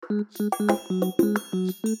Saludos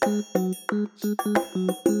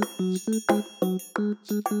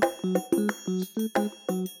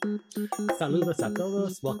a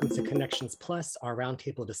todos. Welcome to conNEXTions Plus, our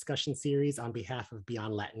roundtable discussion series on behalf of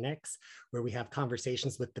BeyondLatinX, where we have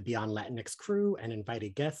conversations with the BeyondLatinX crew and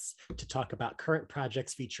invited guests to talk about current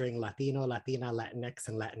projects featuring Latino, Latina, Latinx,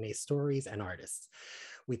 and Latinx stories and artists.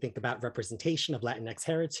 We think about representation of Latinx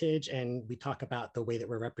heritage, and we talk about the way that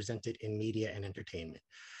we're represented in media and entertainment.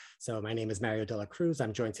 So my name is Mario de la Cruz.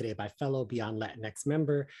 I'm joined today by fellow BeyondLatinX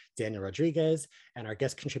member, Daniel Rodriguez, and our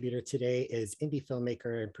guest contributor today is indie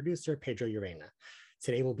filmmaker and producer, Pedro Urena.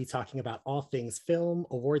 Today we'll be talking about all things film,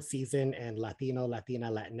 award season, and Latino, Latina,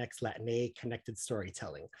 Latinx, Latine connected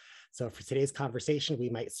storytelling. So for today's conversation, we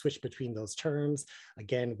might switch between those terms.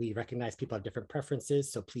 Again, we recognize people have different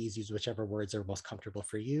preferences, so please use whichever words are most comfortable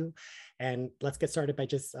for you. And let's get started by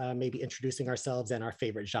just maybe introducing ourselves and our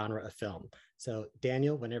favorite genre of film. So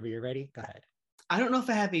Daniel, whenever you're ready, go ahead. I don't know if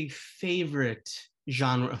I have a favorite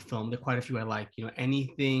genre of film. There are quite a few I like,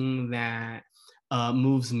 anything that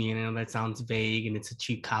moves me, and I know that sounds vague and it's a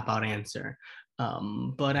cheap cop-out answer.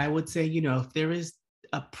 But I would say, if there is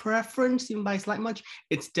a preference, even by slight much,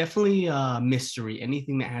 it's definitely a mystery.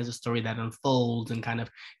 Anything that has a story that unfolds and kind of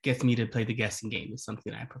gets me to play the guessing game is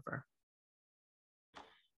something I prefer.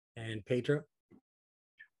 And Pedro?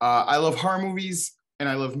 I love horror movies and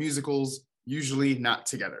I love musicals, usually not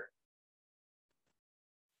together.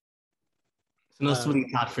 So no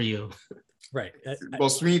Sweeney Todd for you. Right. Well,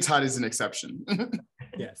 Sweeney Todd is an exception.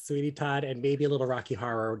 Yeah, Sweeney Todd and maybe a little Rocky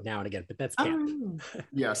Horror now and again, but that's camp.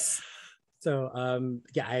 Yes. So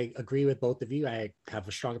yeah, I agree with both of you. I have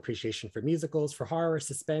a strong appreciation for musicals, for horror,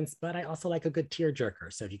 suspense, but I also like a good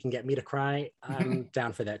tearjerker. So if you can get me to cry, I'm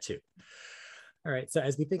down for that too. All right, so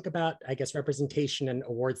as we think about, I guess, representation and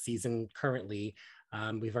award season currently,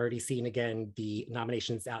 we've already seen, again, the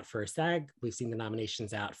nominations out for SAG. We've seen the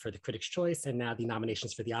nominations out for the Critics' Choice, and now the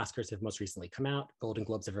nominations for the Oscars have most recently come out. Golden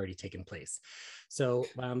Globes have already taken place. So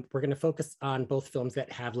we're going to focus on both films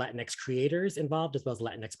that have Latinx creators involved, as well as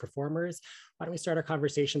Latinx performers. Why don't we start our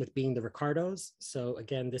conversation with being the Ricardos? So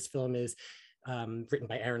again, this film is written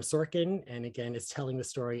by Aaron Sorkin, and again, it's telling the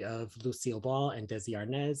story of Lucille Ball and Desi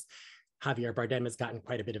Arnaz. Javier Bardem has gotten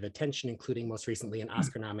quite a bit of attention, including most recently an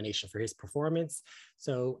Oscar nomination for his performance.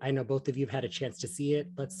 So I know both of you have had a chance to see it.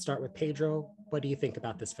 Let's start with Pedro. What do you think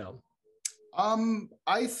about this film?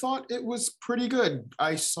 I thought it was pretty good.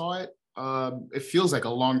 I saw it, it feels like a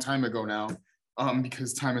long time ago now,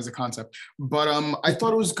 because time is a concept. But I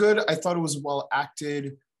thought it was good. I thought it was well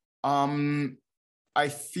acted. I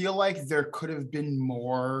feel like there could have been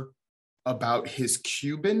more about his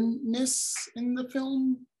Cubanness in the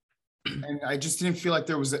film. And I just didn't feel like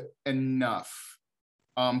there was enough.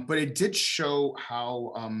 But it did show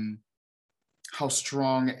how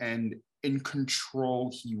strong and in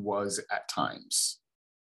control he was at times.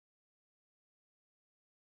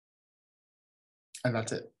 And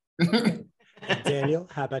that's it. Daniel,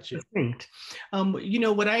 how about you?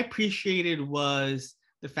 What I appreciated was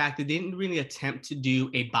the fact that they didn't really attempt to do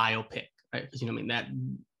a biopic, right? Because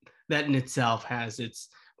that in itself has its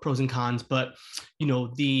pros and cons, but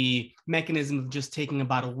the mechanism of just taking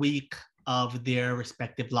about a week of their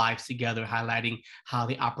respective lives together, highlighting how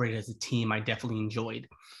they operate as a team, I definitely enjoyed.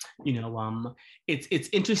 It's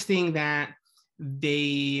interesting that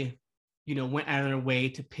they went out of their way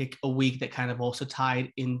to pick a week that kind of also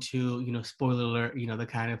tied into, spoiler alert, the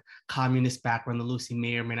kind of communist background that Lucy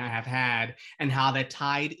may or may not have had, and how that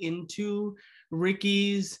tied into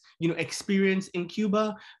Ricky's, experience in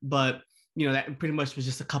Cuba. But that pretty much was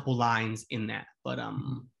just a couple lines in that. But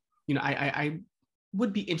I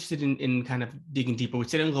would be interested in kind of digging deeper,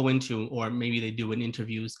 which they don't go into, or maybe they do in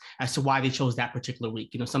interviews, as to why they chose that particular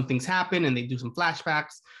week. Some things happen and they do some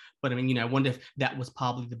flashbacks. But I wonder if that was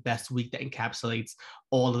probably the best week that encapsulates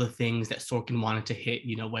all of the things that Sorkin wanted to hit,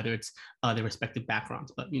 whether it's their respective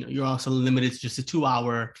backgrounds. But, you're also limited to just a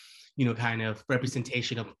 2-hour, kind of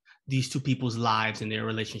representation of these two people's lives and their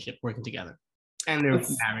relationship working together and their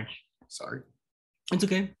marriage. Sorry. It's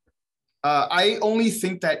okay. I only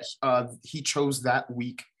think that he chose that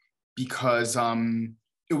week because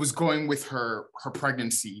it was going with her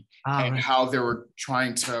pregnancy and right. How they were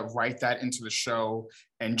trying to write that into the show.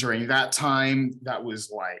 And during that time, that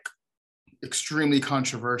was like extremely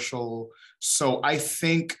controversial. So I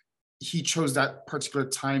think he chose that particular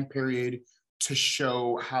time period to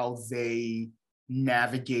show how they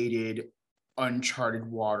navigated uncharted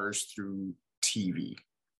waters through TV.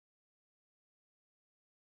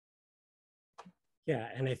 Yeah,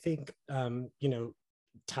 and I think,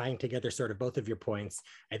 tying together sort of both of your points,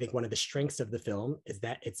 I think one of the strengths of the film is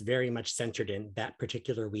that it's very much centered in that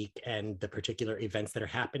particular week and the particular events that are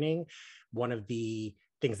happening. One of the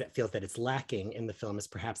things that feels that it's lacking in the film is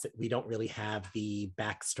perhaps that we don't really have the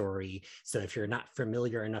backstory. So if you're not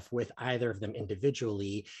familiar enough with either of them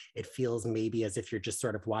individually, it feels maybe as if you're just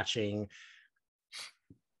sort of watching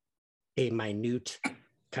a minute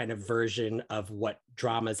kind of version of what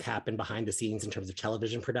dramas happen behind the scenes in terms of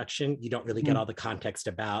television production. You don't really get all the context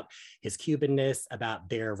about his Cubanness, about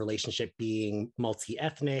their relationship being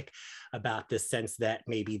multi-ethnic, about this sense that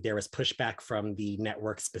maybe there was pushback from the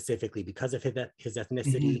network specifically because of his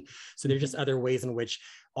ethnicity. So there are just other ways in which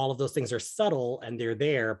all of those things are subtle and they're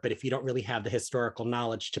there, but if you don't really have the historical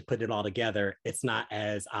knowledge to put it all together, it's not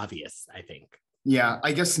as obvious, I think. Yeah,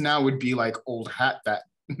 I guess now would be like old hat that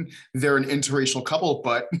they're an interracial couple,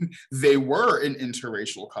 but they were an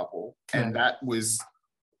interracial couple. And that was,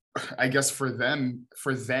 I guess for them,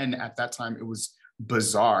 for then at that time, it was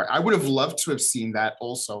bizarre. I would have loved to have seen that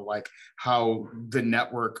also, like how the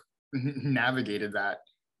network navigated that.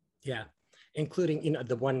 Yeah, including, you know,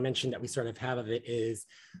 the one mention that we sort of have of it is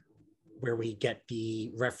where we get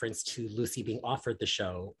the reference to Lucy being offered the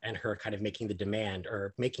show and her kind of making the demand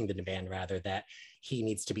rather that he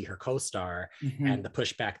needs to be her co-star and the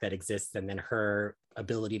pushback that exists, and then her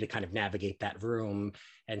ability to kind of navigate that room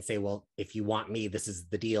and say, well, if you want me, this is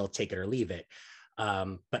the deal, take it or leave it.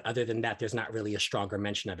 But other than that, there's not really a stronger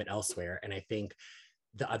mention of it elsewhere. And I think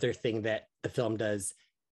the other thing that the film does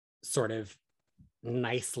sort of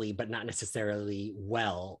nicely but not necessarily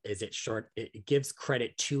well is it gives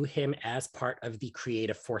credit to him as part of the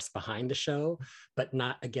creative force behind the show, but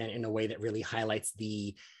not again in a way that really highlights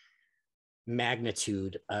the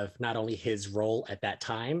magnitude of not only his role at that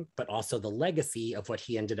time but also the legacy of what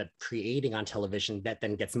he ended up creating on television that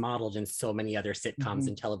then gets modeled in so many other sitcoms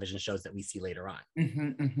and television shows that we see later on.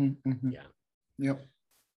 Yeah. Yep.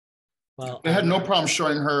 Well, they had no problem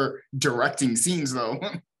showing her directing scenes though.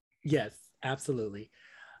 Yes, absolutely.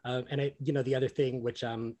 And the other thing, which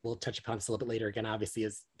we'll touch upon this a little bit later again, obviously,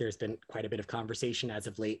 is there's been quite a bit of conversation as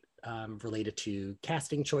of late related to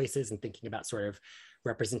casting choices and thinking about sort of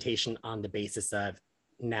representation on the basis of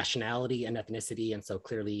nationality and ethnicity. And so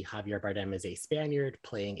clearly Javier Bardem is a Spaniard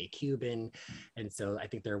playing a Cuban. And so I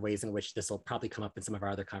think there are ways in which this will probably come up in some of our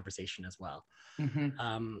other conversation as well.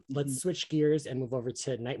 Let's switch gears and move over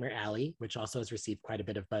to Nightmare Alley, which also has received quite a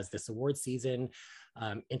bit of buzz this award season.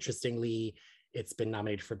 Interestingly, it's been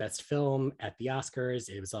nominated for Best Film at the Oscars.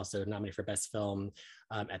 It was also nominated for Best Film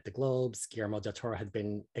at the Globes. Guillermo del Toro has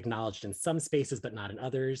been acknowledged in some spaces, but not in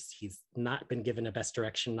others. He's not been given a Best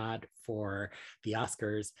Direction nod for the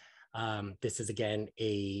Oscars. This is, again,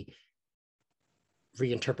 a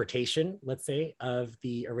reinterpretation, let's say, of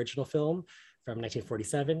the original film from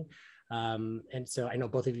 1947. And so I know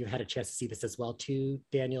both of you had a chance to see this as well too.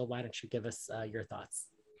 Daniel, why don't you give us your thoughts?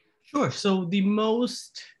 Sure. So the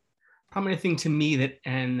most prominent thing to me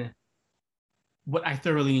and what I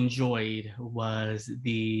thoroughly enjoyed was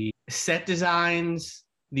the set designs,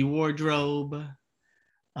 the wardrobe.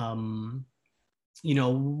 Wasn't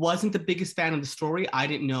the biggest fan of the story. I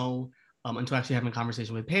didn't know until actually having a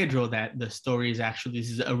conversation with Pedro that the story is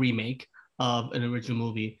this is a remake of an original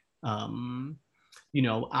movie.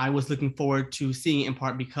 I was looking forward to seeing it in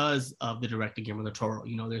part because of the director, Guillermo del Toro.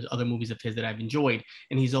 There's other movies of his that I've enjoyed,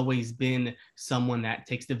 and he's always been someone that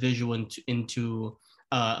takes the visual into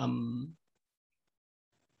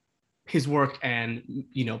his work and,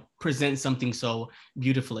 presents something so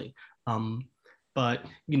beautifully. But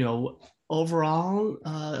overall,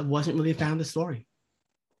 I wasn't really a fan of the story.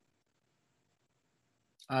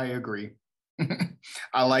 I agree.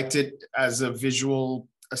 I liked it as a visual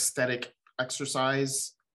aesthetic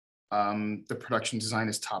exercise. The production design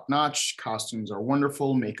is top notch. Costumes are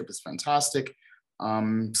wonderful. Makeup is fantastic.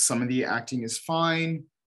 Some of the acting is fine.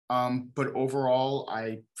 But overall,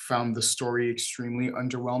 I found the story extremely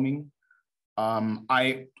underwhelming.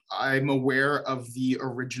 I'm aware of the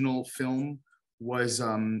original film was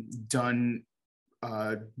done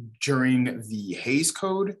during the Hays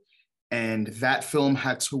Code, and that film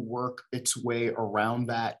had to work its way around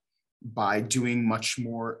that by doing much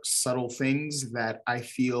more subtle things that I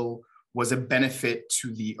feel was a benefit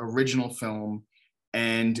to the original film.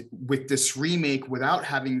 And with this remake, without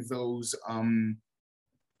having those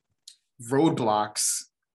roadblocks,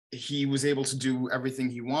 he was able to do everything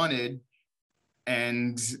he wanted.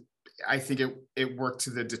 And I think it worked to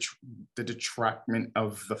the detractment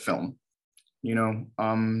of the film,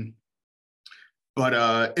 but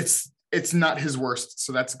it's not his worst,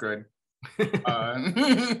 so that's good.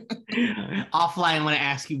 Offline, I want to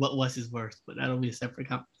ask you what was his worst, but that'll be a separate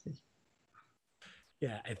conversation.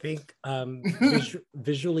 Yeah, I think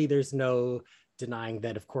visually, there's no denying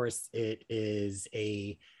that, of course, it is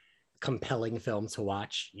a compelling film to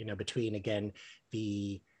watch, you know, between, again,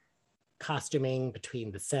 the costuming,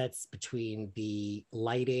 between the sets, between the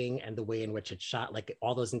lighting and the way in which it's shot, like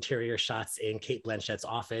all those interior shots in Cate Blanchett's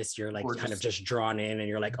office, you're like Gorgeous. kind of just drawn in and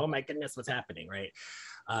you're like, oh my goodness, what's happening, right?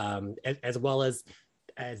 As well as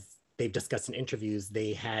they've discussed in interviews,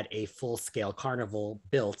 they had a full-scale carnival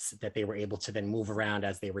built that they were able to then move around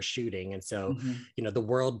as they were shooting. And so, you know, the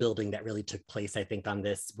world building that really took place, I think, on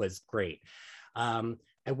this was great.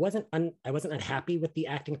 I wasn't unhappy with the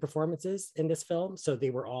acting performances in this film. So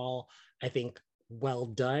they were all, I think, well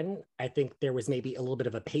done. I think there was maybe a little bit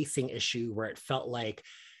of a pacing issue where it felt like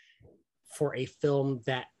for a film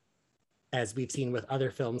that, as we've seen with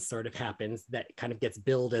other films, sort of happens, that kind of gets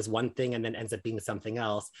billed as one thing and then ends up being something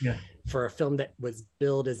else. Yeah. For a film that was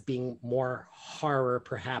billed as being more horror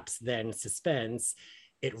perhaps than suspense,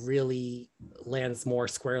 it really lands more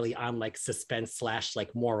squarely on like suspense /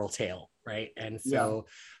 like moral tale, right? And so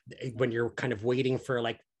when you're kind of waiting for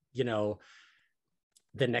like, you know,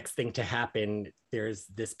 the next thing to happen, there's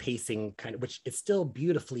this pacing kind of, which is still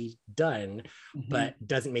beautifully done, but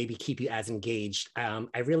doesn't maybe keep you as engaged.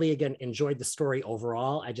 I really, again, enjoyed the story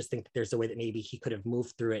overall. I just think that there's a way that maybe he could have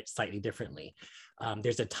moved through it slightly differently.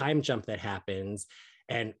 There's a time jump that happens,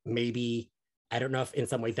 and maybe, I don't know if in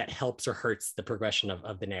some ways that helps or hurts the progression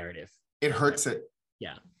of the narrative. It hurts it.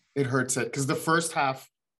 Yeah. It hurts it, because the first half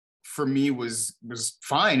for me was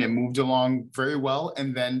fine. It moved along very well.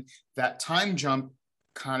 And then that time jump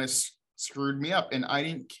kind of screwed me up. And I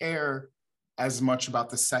didn't care as much about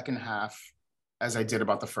the second half as I did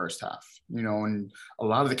about the first half, you know, and a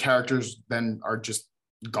lot of the characters then are just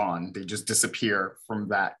gone. They just disappear from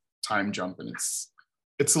that time jump. And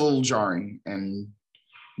it's a little jarring and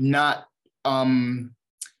not, I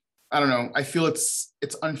don't know. I feel it's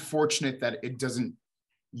unfortunate that it doesn't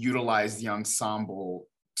utilize the ensemble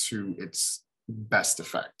to its best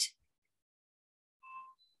effect.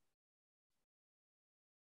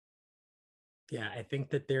 Yeah, I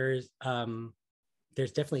think that there's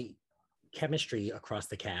definitely chemistry across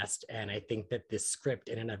the cast, and I think that this script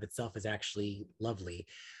in and of itself is actually lovely,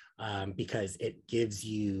 because it gives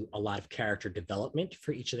you a lot of character development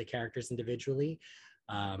for each of the characters individually.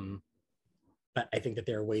 But I think that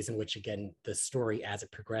there are ways in which, again, the story as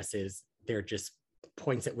it progresses, there are just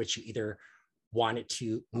points at which you either want it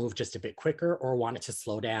to move just a bit quicker or want it to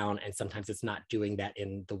slow down, and sometimes it's not doing that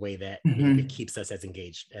in the way that it keeps us as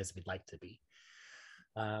engaged as we'd like to be.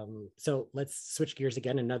 So let's switch gears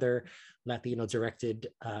again. Another Latino directed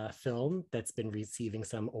film that's been receiving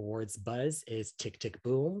some awards buzz is Tick, Tick,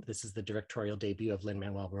 Boom. This is the directorial debut of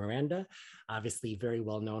Lin-Manual Miranda, obviously very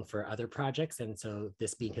well known for other projects. And so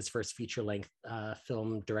this being his first feature-length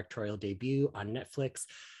film directorial debut on Netflix.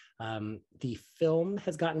 The film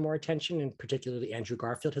has gotten more attention, and particularly Andrew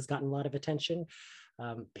Garfield has gotten a lot of attention.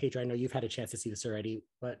 Pedro, I know you've had a chance to see this already,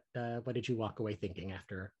 but what did you walk away thinking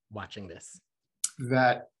after watching this?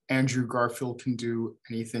 That Andrew Garfield can do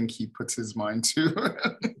anything he puts his mind to.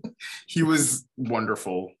 He was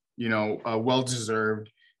wonderful, you know, a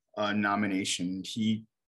well-deserved nomination. He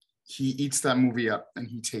eats that movie up and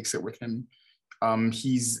he takes it with him.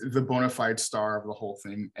 He's the bona fide star of the whole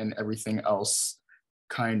thing, and everything else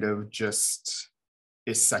kind of just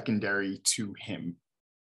is secondary to him.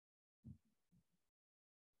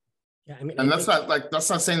 Yeah, I mean, and that's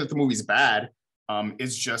not saying that the movie's bad.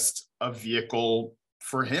 It's just a vehicle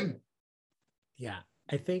for him. Yeah,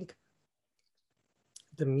 I think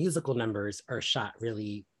the musical numbers are shot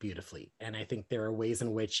really beautifully. And I think there are ways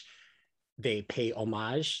in which they pay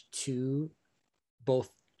homage to both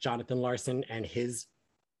Jonathan Larson and his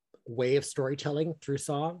way of storytelling through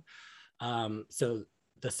song. So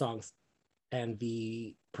the songs and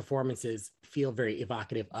the performances feel very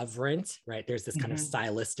evocative of Rent, right? There's this kind of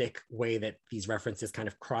stylistic way that these references kind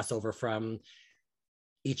of cross over from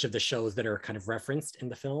each of the shows that are kind of referenced in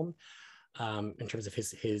the film, in terms of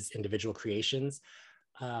his individual creations.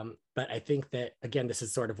 But I think that, again, this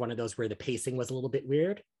is sort of one of those where the pacing was a little bit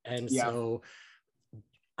weird. And so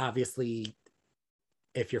obviously,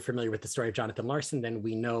 if you're familiar with the story of Jonathan Larson, then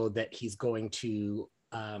we know that he's going to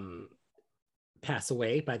pass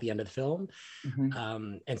away by the end of the film.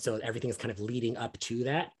 And so everything is kind of leading up to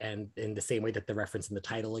that. And in the same way that the reference in the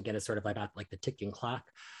title, again, is sort of about like the ticking clock.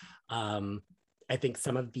 I think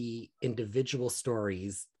some of the individual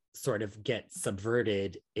stories sort of get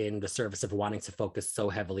subverted in the service of wanting to focus so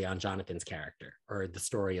heavily on Jonathan's character, or the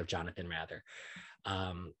story of Jonathan rather.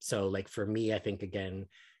 So like for me, I think again,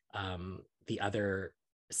 the other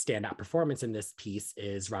standout performance in this piece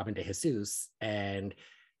is Robin de Jesus, and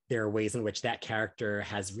there are ways in which that character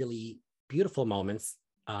has really beautiful moments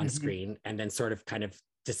on screen and then sort of kind of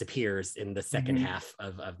disappears in the second half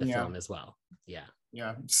of the film as well. Yeah.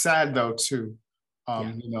 Sad though too.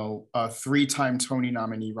 You know, a 3-time Tony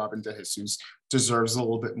nominee Robin DeJesus deserves a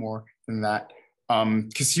little bit more than that,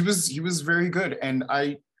 because he was very good. And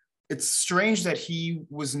it's strange that he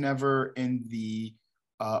was never in the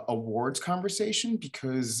awards conversation,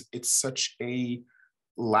 because it's such a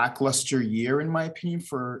lackluster year, in my opinion,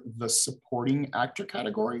 for the supporting actor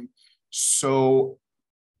category. So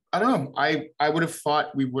I don't know. I would have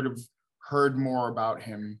thought we would have heard more about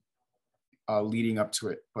him leading up to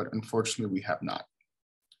it, but unfortunately we have not.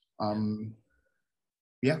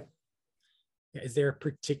 Is there a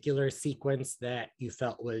particular sequence that you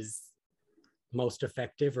felt was most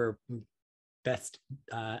effective or best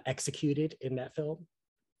executed in that film?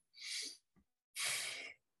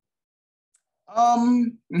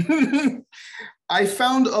 I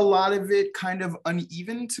found a lot of it kind of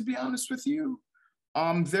uneven, to be honest with you.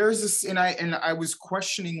 There's this, and I was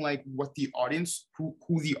questioning like what the audience, who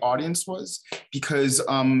the audience was, because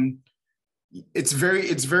it's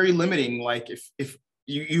very limiting. Like if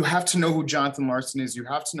you have to know who Jonathan Larson is, you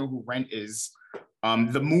have to know who Rent is.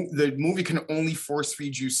 The movie can only force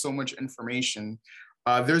feed you so much information.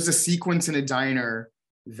 There's a sequence in a diner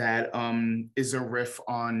that is a riff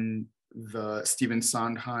on the Stephen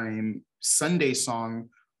Sondheim Sunday song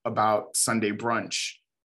about Sunday brunch.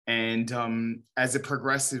 And as it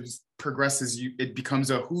progresses, it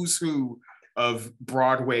becomes a who's who of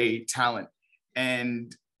Broadway talent.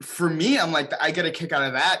 And for me, I'm like, I get a kick out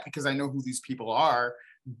of that because I know who these people are.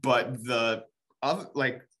 But the other,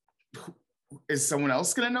 like, is someone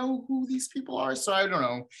else gonna know who these people are? So I don't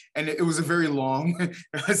know. And it was a very long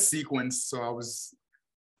sequence, so I was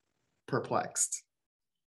perplexed.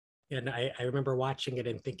 And I remember watching it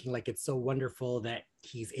and thinking like it's so wonderful that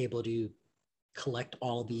he's able to collect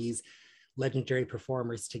all these legendary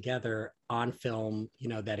performers together on film, you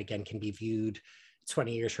know, that again can be viewed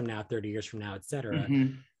 20 years from now, 30 years from now, et cetera.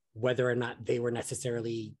 Whether or not they were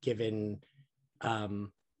necessarily given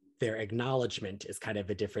their acknowledgement is kind of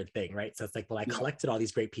a different thing, right? So it's like, well, I collected all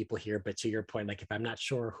these great people here, but to your point, like if I'm not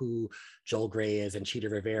sure who Joel Grey is and Chita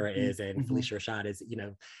Rivera is and Felicia Rashad is, you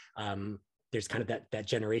know, there's kind of that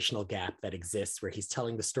generational gap that exists where he's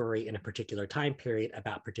telling the story in a particular time period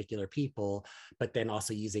about particular people, but then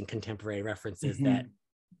also using contemporary references that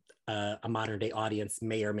a modern day audience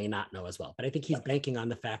may or may not know as well. But I think he's banking on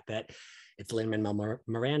the fact that it's Lin-Manual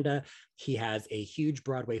Miranda. He has a huge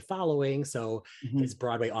Broadway following, so his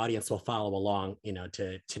Broadway audience will follow along, you know,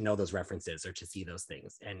 to know those references or to see those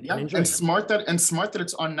things and enjoy them. Smart that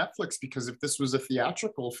it's on Netflix, because if this was a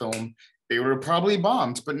theatrical film, they would have probably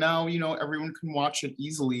bombed. But now, you know, everyone can watch it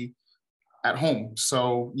easily at home.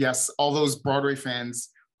 So yes, all those Broadway fans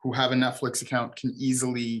who have a Netflix account can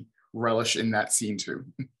easily relish in that scene too.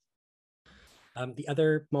 The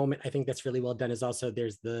other moment I think that's really well done is also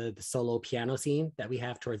there's the solo piano scene that we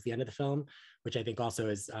have towards the end of the film, which I think also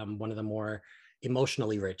is one of the more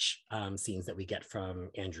emotionally rich scenes that we get from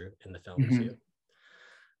Andrew in the film too.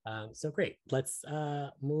 So great, let's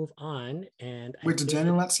move on. And wait, did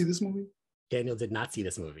Daniel not see this movie? Daniel did not see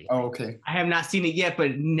this movie. Oh, okay. I have not seen it yet,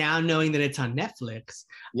 but now knowing that it's on Netflix.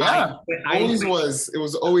 Yeah, it's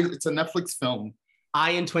a Netflix film.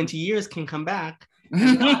 I, in 20 years, can come back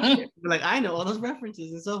and watch it. Like, I know all those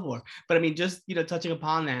references and so forth. But I mean, just, you know, touching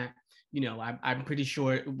upon that, you know, I'm pretty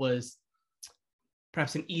sure it was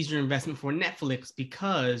perhaps an easier investment for Netflix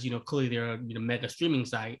because, you know, clearly they're a mega streaming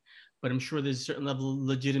site, but I'm sure there's a certain level of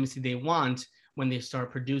legitimacy they want when they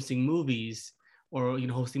start producing movies or, you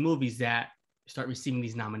know, hosting movies that start receiving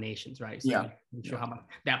these nominations, right? So I'm sure how much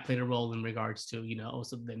that played a role in regards to, you know,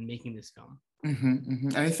 also them making this film.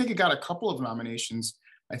 And I think it got a couple of nominations.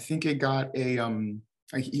 I think it got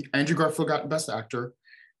Andrew Garfield got Best Actor,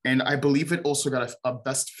 and I believe it also got a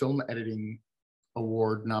Best Film Editing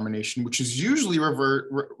Award nomination, which is usually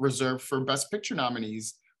reserved for Best Picture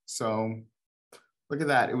nominees. So look at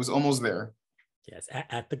that. It was almost there. Yes,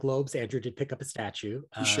 at the Globes, Andrew did pick up a statue.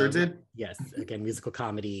 He sure did. Yes, again, musical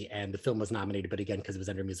comedy, and the film was nominated, but again, because it was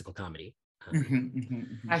under musical comedy.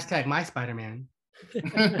 Hashtag my Spider-Man.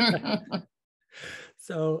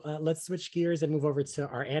 So let's switch gears and move over to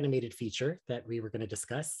our animated feature that we were going to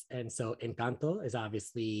discuss. And so Encanto is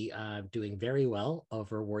obviously doing very well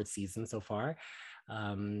over award season so far.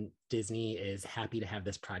 Disney is happy to have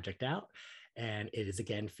this project out, and it is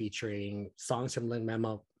again featuring songs from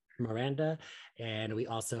Lin-Manual Miranda, and we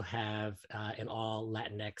also have an all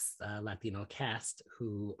Latinx Latino cast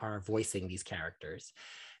who are voicing these characters.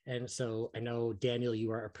 And so I know, Daniel,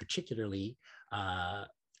 you are particularly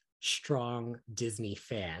strong Disney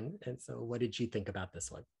fan. And so what did you think about this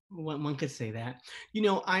one? One could say that. You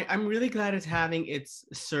know, I'm really glad it's having its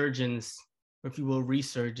surgence, or if you will,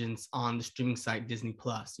 resurgence on the streaming site Disney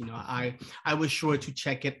Plus. You know, I was sure to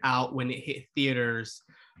check it out when it hit theaters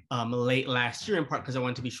late last year, in part because I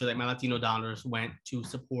wanted to be sure that my Latino dollars went to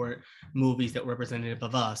support movies that were representative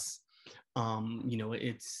of us. You know,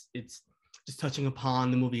 it's just touching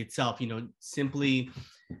upon the movie itself. You know, simply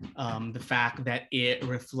the fact that it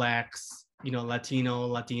reflects, you know, Latino,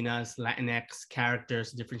 Latinas, Latinx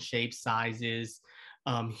characters, different shapes, sizes,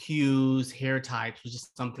 hues, hair types was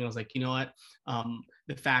just something I was like, you know what?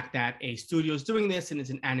 The fact that a studio is doing this and it's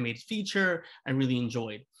an animated feature, I really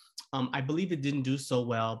enjoyed. I believe it didn't do so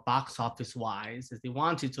well box office wise as they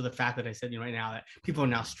wanted. So the fact that I said, you know, right now that people are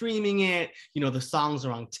now streaming it, you know, the songs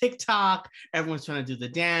are on TikTok, everyone's trying to do the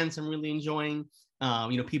dance, I'm really enjoying.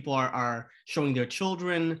 You know, people are showing their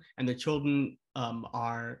children, and the children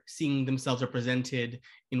are seeing themselves represented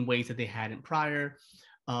in ways that they hadn't prior.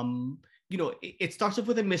 You know, it starts off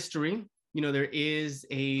with a mystery. You know, there is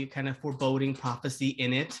a kind of foreboding prophecy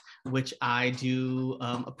in it, which I do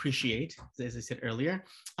appreciate, as I said earlier.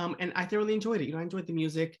 And I thoroughly enjoyed it. You know, I enjoyed the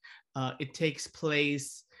music. It takes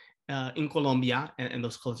place in Colombia, and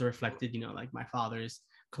those clothes are reflected, you know, like my father's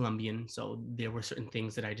Colombian. So there were certain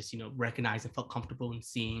things that I just, you know, recognized and felt comfortable in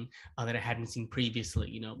seeing that I hadn't seen previously,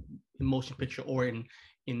 you know, in motion picture or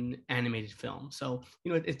in animated film. So,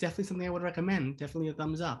 you know, it's definitely something I would recommend. Definitely a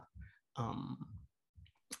thumbs up.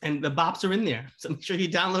 And the bops are in there, so make sure you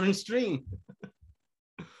download and stream.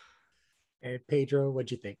 And Pedro, what'd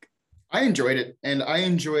you think? I enjoyed it, and I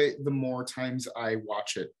enjoy it the more times I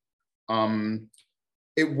watch it.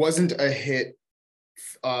 It wasn't a hit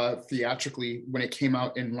theatrically when it came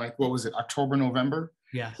out in, like, what was it, October, November?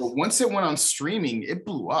 Yes. But once it went on streaming, it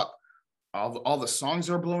blew up. All the songs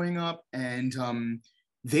are blowing up, and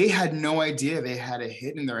they had no idea they had a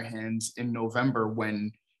hit in their hands in November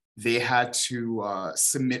when they had to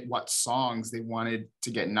submit what songs they wanted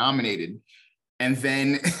to get nominated. And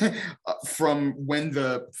then from when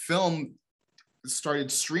the film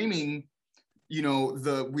started streaming, you know,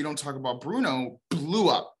 the We Don't Talk About Bruno blew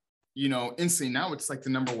up, you know, instantly. Now it's like the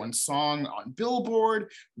 #1 song on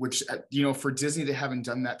Billboard, which, you know, for Disney, they haven't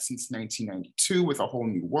done that since 1992 with A Whole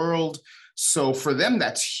New World. So for them,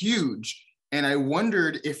 that's huge. And I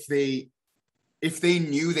wondered if they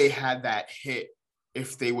knew they had that hit,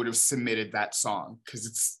 if they would have submitted that song,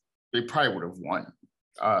 because they probably would have won,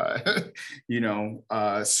 you know,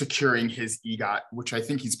 securing his EGOT, which I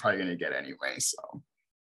think he's probably going to get anyway. So,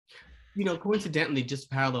 you know, coincidentally, just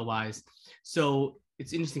parallel wise, so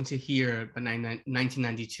it's interesting to hear about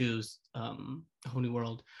 1992's A Whole New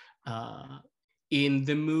World. In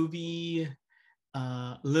the movie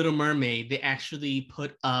Little Mermaid, they actually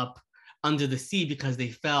put up Under the Sea because they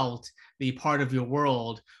felt the Part of Your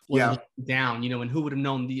World was down, you know, and who would have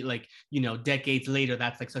known like, you know, decades later,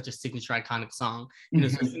 that's like such a signature iconic song. You know,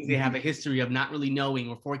 so they have a history of not really knowing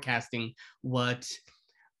or forecasting what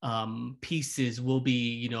pieces will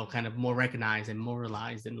be, you know, kind of more recognized and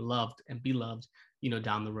moralized and loved and beloved, you know,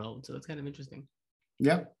 down the road. So it's kind of interesting.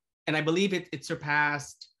 Yeah. And I believe it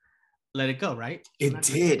surpassed Let It Go, right? It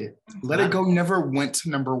did. Let It Go never went to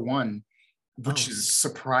 #1, which is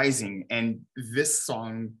surprising. And this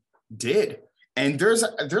song did. And there's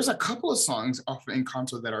a couple of songs off of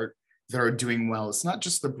Encanto that are doing well. It's not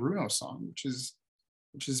just the Bruno song, which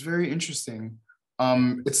is very interesting.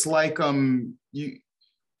 It's like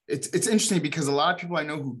it's interesting because a lot of people I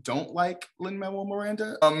know who don't like Lin-Manual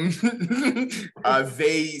Miranda,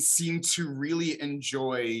 they seem to really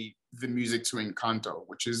enjoy the music to Encanto,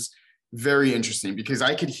 which is very interesting because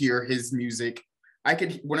I could hear his music.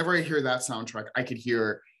 Whenever I hear that soundtrack, I could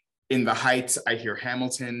hear In the Heights, I hear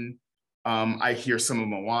Hamilton, I hear some of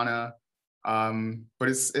Moana, but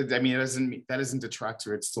that doesn't detract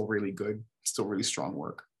to it. It's still really good. It's still really strong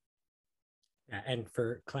work. Yeah, and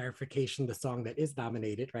for clarification, the song that is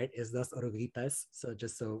nominated, right, is Las Oruguitas. So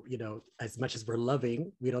just so you know, as much as we're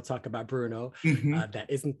loving, We Don't Talk About Bruno, that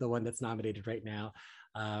isn't the one that's nominated right now.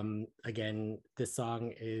 Again, this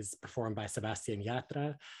song is performed by Sebastian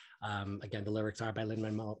Yatra. Again, the lyrics are by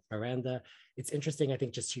Lin-Manual Miranda. It's interesting, I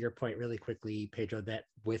think, just to your point really quickly, Pedro, that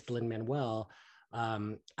with Lin-Manual,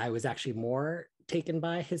 I was actually more taken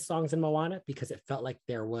by his songs in Moana because it felt like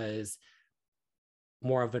there was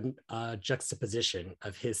more of a juxtaposition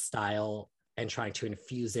of his style and trying to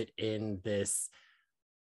infuse it in this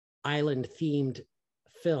island themed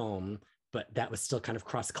film, but that was still kind of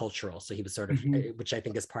cross-cultural. So he was sort of, which I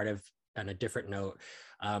think is part of on a different note,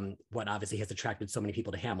 what obviously has attracted so many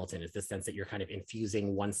people to Hamilton is the sense that you're kind of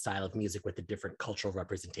infusing one style of music with a different cultural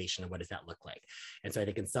representation, and what does that look like? And so I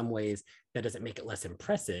think in some ways that doesn't make it less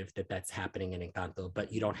impressive that that's happening in Encanto,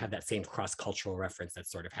 but you don't have that same cross-cultural reference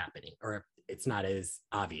that's sort of happening, or it's not as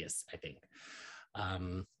obvious, I think.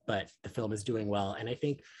 But the film is doing well, and I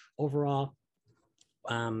think overall,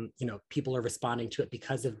 people are responding to it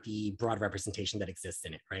because of the broad representation that exists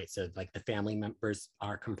in it, right? So like the family members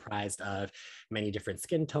are comprised of many different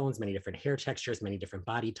skin tones, many different hair textures, many different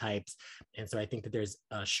body types. And so I think that there's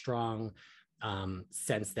a strong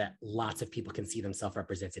sense that lots of people can see themselves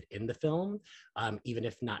represented in the film, even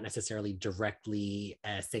if not necessarily directly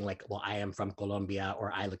as saying like, well, I am from Colombia,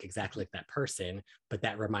 or I look exactly like that person, but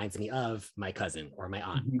that reminds me of my cousin or my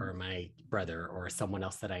aunt or my brother or someone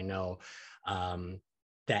else that I know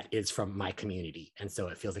that is from my community. And so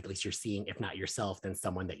it feels like at least you're seeing, if not yourself, then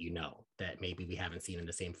someone that you know that maybe we haven't seen in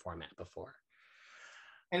the same format before.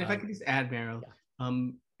 And if I could just add, Meryl,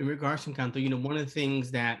 in regards to Encanto, one of the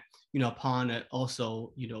things that, upon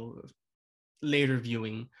also, later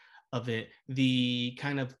viewing of it, the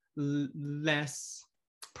kind of less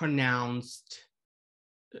pronounced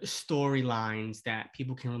storylines that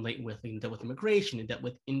people can relate with, and dealt with immigration, and dealt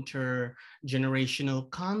with intergenerational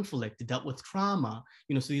conflict, it dealt with trauma,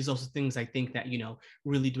 so these are also things I think that,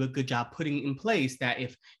 really do a good job putting in place that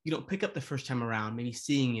if you don't pick up the first time around, maybe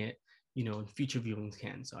seeing it, in future viewings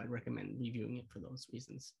can. So I'd recommend reviewing it for those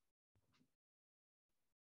reasons.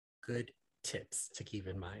 Good tips to keep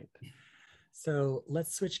in mind. So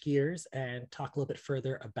let's switch gears and talk a little bit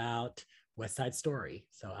further about West Side Story.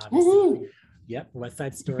 So obviously, West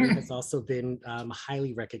Side Story has also been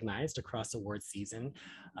highly recognized across award season.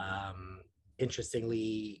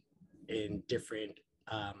 Interestingly, in different,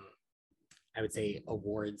 I would say,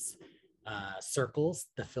 awards circles,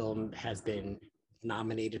 the film has been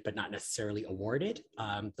nominated but not necessarily awarded.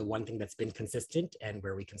 The one thing that's been consistent and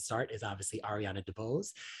where we can start is obviously Ariana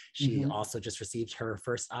DeBose. She also just received her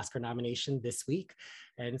first Oscar nomination this week.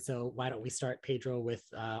 And so why don't we start, Pedro, with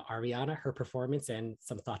Ariana, her performance, and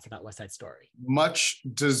some thoughts about West Side Story. Much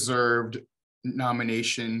deserved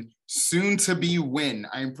nomination, soon to be win.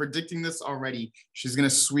 I am predicting this already. She's gonna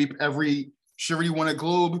sweep she already won a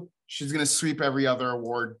Globe. She's gonna sweep every other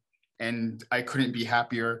award, and I couldn't be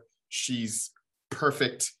happier. She's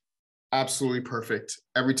perfect, absolutely perfect.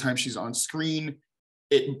 Every time she's on screen,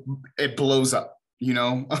 it blows up,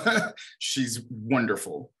 She's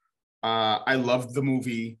wonderful. I loved the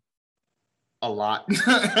movie a lot.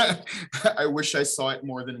 I wish I saw it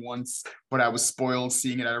more than once, but I was spoiled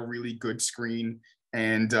seeing it at a really good screen.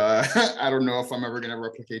 And I don't know if I'm ever gonna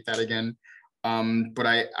replicate that again. But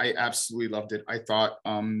I absolutely loved it. I thought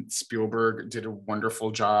Spielberg did a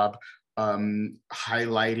wonderful job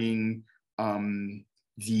highlighting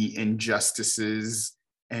the injustices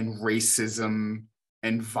and racism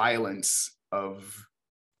and violence of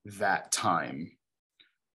that time.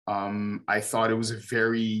 I thought it was a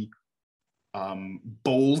very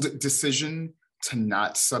bold decision to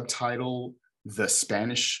not subtitle the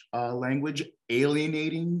Spanish language,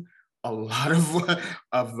 alienating a lot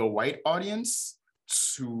of the white audience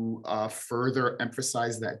to further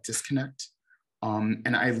emphasize that disconnect.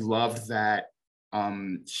 And I loved that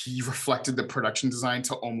he reflected the production design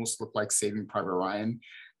to almost look like Saving Private Ryan.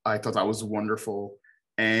 I thought that was wonderful.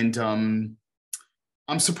 And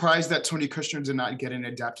I'm surprised that Tony Kushner did not get an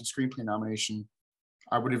adapted screenplay nomination.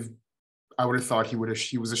 I would have thought he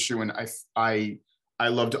was a shoo-in. I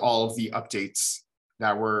loved all of the updates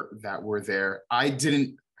that were there. I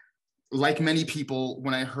didn't, like many people,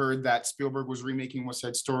 when I heard that Spielberg was remaking West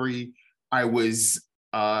Side Story, I was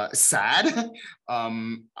sad.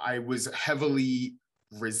 I was heavily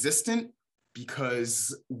resistant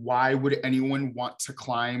because why would anyone want to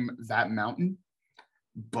climb that mountain?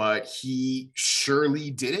 But he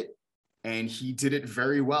surely did it, and he did it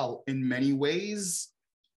very well. In many ways,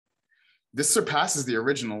 this surpasses the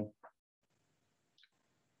original.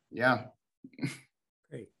 Yeah.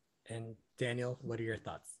 Great. And Daniel, what are your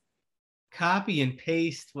thoughts? Copy and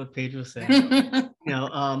paste what Pedro said.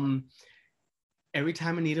 Every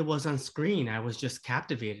time Anita was on screen, I was just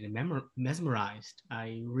captivated and mesmerized.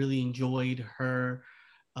 I really enjoyed her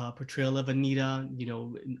portrayal of Anita.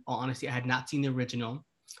 In all honesty, I had not seen the original.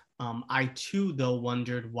 I too, though,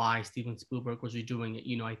 wondered why Steven Spielberg was redoing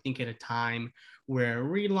it. I think at a time where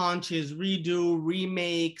relaunches,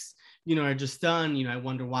 remakes, are just done. I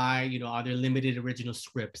wonder why. Are there limited original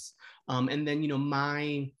scripts? And then,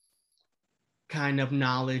 my kind of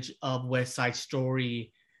knowledge of West Side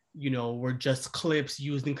Story, were just clips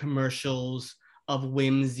used in commercials of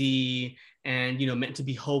whimsy and meant to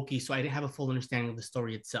be hokey, so I didn't have a full understanding of the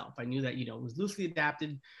story itself. I knew that it was loosely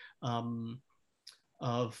adapted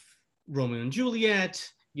of Romeo and Juliet.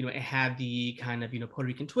 It had the kind of Puerto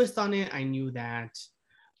Rican twist on it. I knew that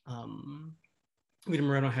Rita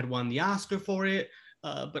Moreno had won the Oscar for it.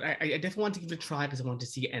 But I definitely wanted to give it a try because I wanted to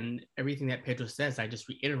see it. And everything that Pedro says, I just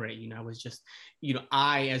reiterate. I was just,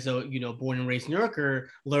 I, as a born and raised New Yorker,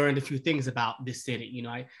 learned a few things about this city.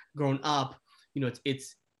 I grown up,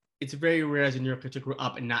 it's very rare as a New Yorker to grow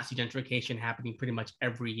up and not see gentrification happening pretty much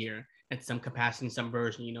every year at some capacity, some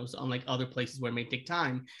version. So unlike other places where it may take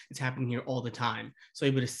time, it's happening here all the time. So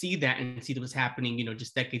able to see that and see that was happening,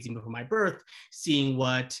 just decades even before my birth, seeing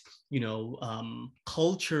what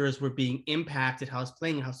cultures were being impacted, how it's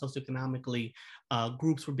playing, how socioeconomically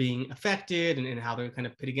groups were being affected, and how they're kind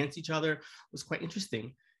of pit against each other was quite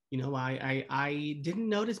interesting. I didn't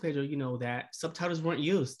notice, Pedro, that subtitles weren't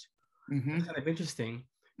used. Mm-hmm. It's kind of interesting.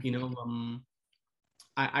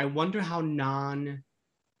 I wonder how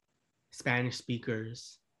non-Spanish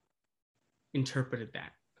speakers interpreted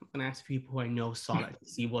that. I'm gonna ask people who I know saw that to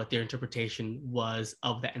see what their interpretation was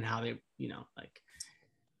of that and how they,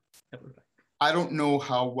 I don't know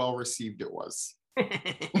how well received it was.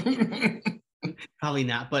 Probably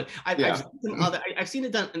not, but I've seen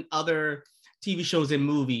it done in other TV shows and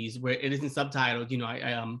movies where it isn't subtitled.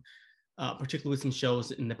 Particularly with some shows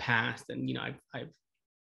in the past, and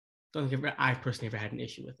I've personally never had an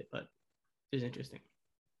issue with it, but it's interesting.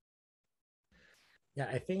 Yeah,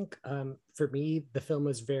 I think for me, the film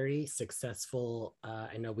was very successful.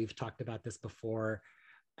 I know we've talked about this before.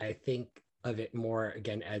 I think of it more,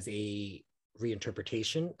 again, as a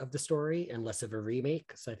reinterpretation of the story and less of a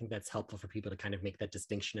remake. So I think that's helpful for people to kind of make that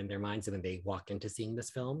distinction in their minds when they walk into seeing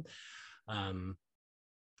this film.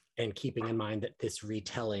 And keeping in mind that this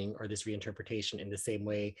retelling or this reinterpretation, in the same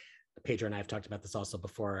way Pedro and I have talked about this also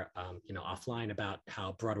before, offline, about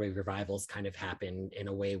how Broadway revivals kind of happen in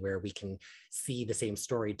a way where we can see the same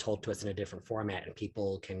story told to us in a different format, and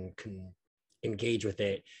people can engage with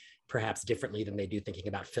it perhaps differently than they do thinking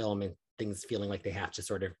about film, and things feeling like they have to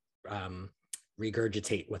sort of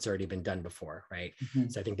regurgitate what's already been done before, right? Mm-hmm.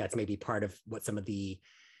 So I think that's maybe part of what some of the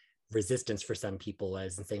resistance for some people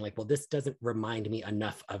is, and saying like, well, this doesn't remind me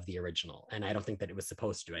enough of the original. And I don't think that it was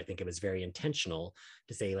supposed to. I think it was very intentional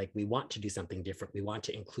to say, like, we want to do something different. We want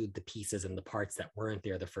to include the pieces and the parts that weren't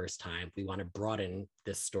there the first time. We want to broaden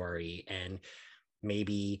this story and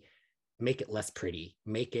maybe make it less pretty,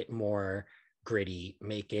 make it more gritty,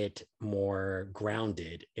 make it more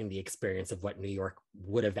grounded in the experience of what New York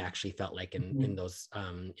would have actually felt like in those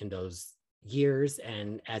years,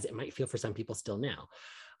 and as it might feel for some people still now.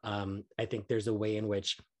 I think there's a way in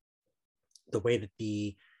which the way that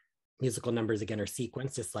the musical numbers, again, are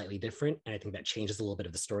sequenced is slightly different. And I think that changes a little bit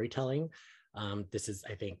of the storytelling. This is,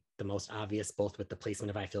 I think, the most obvious, both with the placement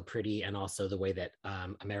of I Feel Pretty and also the way that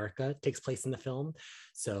America takes place in the film.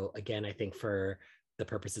 So again, I think for the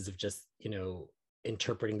purposes of just,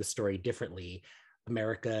 interpreting the story differently,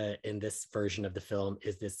 America in this version of the film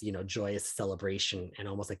is this, joyous celebration and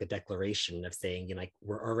almost like a declaration of saying, like,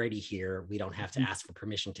 we're already here. We don't have to ask for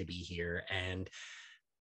permission to be here. And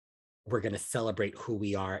we're going to celebrate who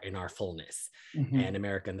we are in our fullness. And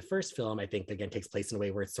America in the first film, I think, again, takes place in a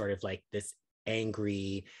way where it's sort of like this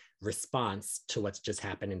angry response to what's just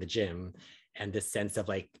happened in the gym, and this sense of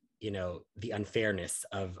like, the unfairness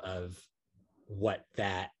of what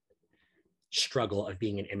that struggle of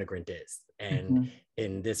being an immigrant is. And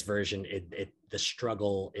in this version, the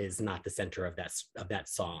struggle is not the center of that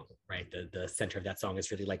song, right? The center of that song is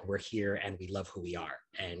really like, we're here and we love who we are,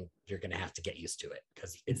 and you're gonna have to get used to it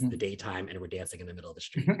because it's the daytime and we're dancing in the middle of the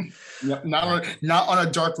street. Yep, not on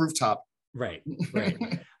a dark rooftop. Right.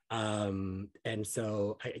 And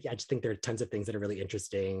so I just think there are tons of things that are really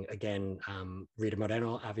interesting. Again, Rita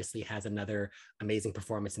Moreno obviously has another amazing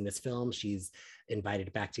performance in this film. She's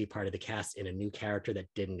invited back to be part of the cast in a new character that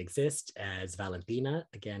didn't exist as Valentina,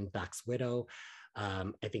 again, Doc's widow.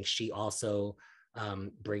 I think she also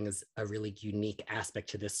brings a really unique aspect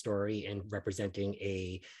to this story in representing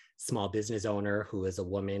a small business owner who is a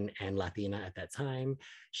woman and Latina at that time.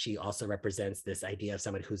 She also represents this idea of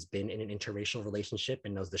someone who's been in an interracial relationship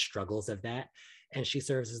and knows the struggles of that. And she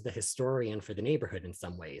serves as the historian for the neighborhood in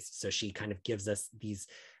some ways. So she kind of gives us these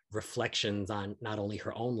reflections on not only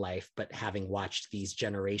her own life, but having watched these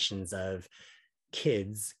generations of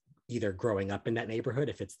kids either growing up in that neighborhood,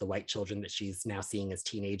 if it's the white children that she's now seeing as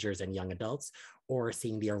teenagers and young adults, or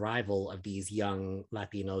seeing the arrival of these young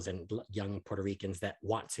Latinos and young Puerto Ricans that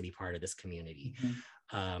want to be part of this community.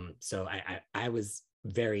 So I was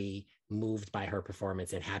very moved by her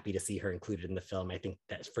performance and happy to see her included in the film. I think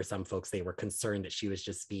that for some folks, they were concerned that she was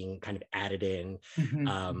just being kind of added in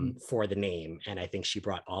for the name. And I think she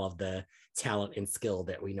brought all of the talent and skill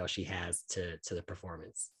that we know she has to the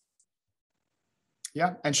performance.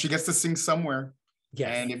 Yeah, and she gets to sing somewhere.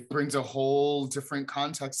 Yes. And it brings a whole different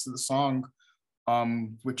context to the song,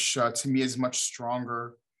 which to me is much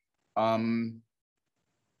stronger.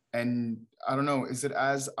 And I don't know, is it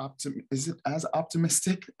as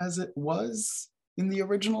optimistic as it was in the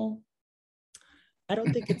original? I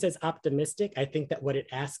don't think it's as optimistic. I think that what it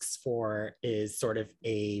asks for is sort of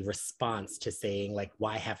a response to saying, like,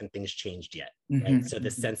 why haven't things changed yet? Right? So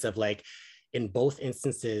the sense of, like, in both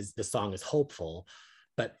instances, the song is hopeful,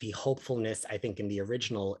 but the hopefulness, I think, in the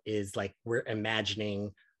original is like, we're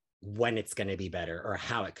imagining when it's going to be better or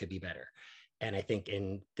how it could be better. And I think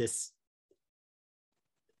in this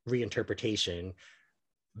reinterpretation,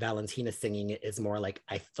 Valentina singing it is more like,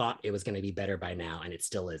 I thought it was going to be better by now and it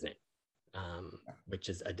still isn't, which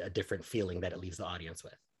is a different feeling that it leaves the audience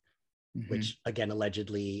with, which again,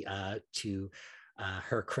 allegedly to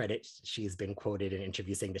her credit, she's been quoted in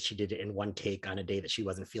interviews saying that she did it in one take on a day that she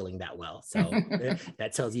wasn't feeling that well. So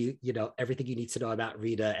that tells you, you know, everything you need to know about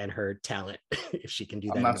Rita and her talent, if she can do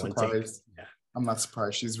that in one take. Yeah. I'm not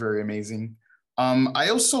surprised. She's very amazing. I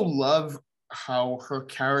also love how her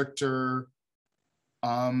character,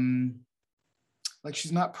 like,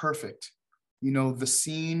 she's not perfect. You know, the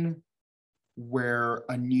scene where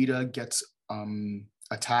Anita gets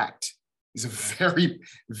attacked is a very,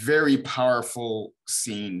 very powerful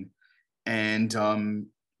scene. And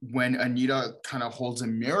when Anita kind of holds a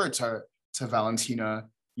mirror to Valentina,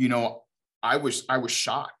 you know, I was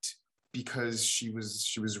shocked because she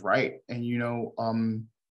was right. And, you know,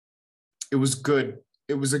 it was good.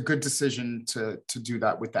 It was a good decision to do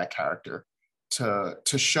that with that character, to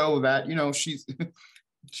show that, you know, she's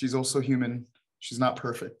also human. She's not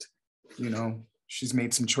perfect. You know, she's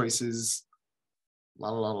made some choices. La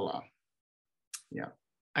la la la. Yeah.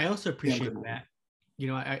 I also appreciate that. You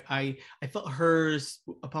know, I felt hers,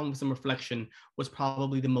 upon some reflection, was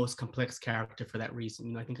probably the most complex character for that reason.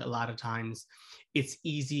 You know, I think a lot of times it's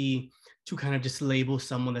easy to kind of just label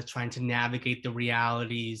someone that's trying to navigate the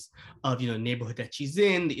realities of, you know, the neighborhood that she's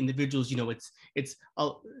in, the individuals. You know, it's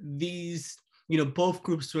these, you know, both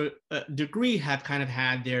groups to a degree have kind of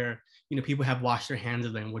had their, you know, people have washed their hands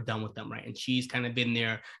of them and we're done with them, right? And she's kind of been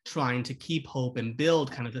there trying to keep hope and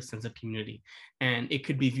build kind of a sense of community. And it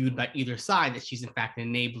could be viewed by either side that she's in fact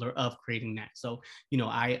an enabler of creating that. So, you know,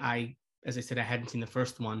 I as I said, I hadn't seen the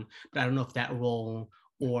first one, but I don't know if that role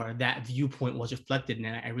or that viewpoint was reflected in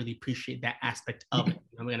it. I really appreciate that aspect of it.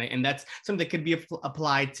 I mean, and that's something that could be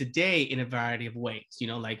applied today in a variety of ways, you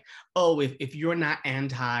know, like, oh, if you're not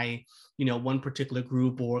anti, you know, one particular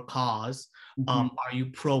group or cause, are you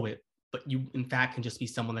pro it? But you, in fact, can just be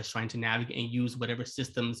someone that's trying to navigate and use whatever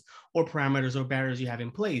systems or parameters or barriers you have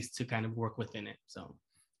in place to kind of work within it. So,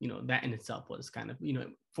 you know, that in itself was kind of, you know,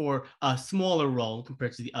 for a smaller role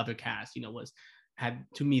compared to the other cast, you know, had,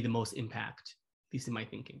 to me, the most impact, at least in my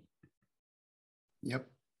thinking. Yep.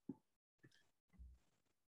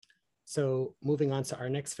 So moving on to our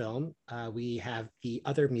next film, we have the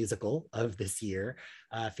other musical of this year,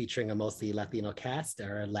 featuring a mostly Latino cast,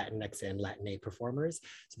 or Latinx and Latine performers.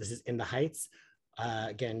 So this is In the Heights.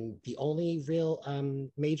 Again, the only real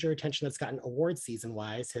major attention that's gotten award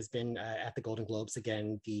season-wise has been at the Golden Globes.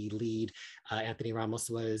 Again, the lead, Anthony Ramos,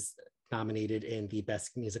 was nominated in the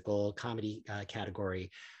Best Musical Comedy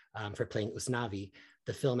category for playing Usnavi.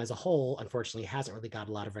 The film as a whole, unfortunately, hasn't really got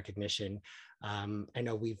a lot of recognition. I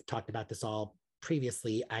know we've talked about this all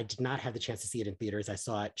previously. I did not have the chance to see it in theaters. I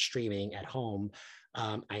saw it streaming at home.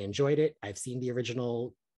 I enjoyed it. I've seen the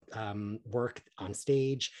original work on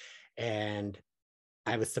stage, and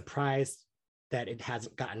I was surprised that it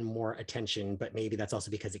hasn't gotten more attention, but maybe that's also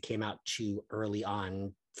because it came out too early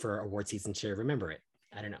on for award season to remember it.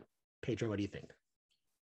 I don't know. Pedro, what do you think?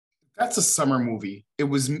 That's a summer movie.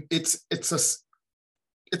 It's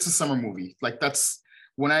a summer movie. Like, that's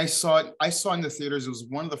when I saw it in the theaters. It was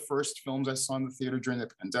one of the first films I saw in the theater during the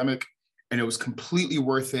pandemic, and it was completely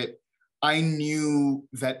worth it. I knew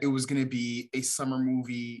that it was going to be a summer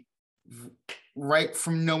movie right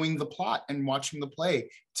from knowing the plot and watching the play. It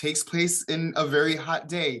takes place in a very hot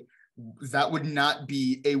day. That would not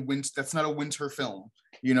be that's not a winter film.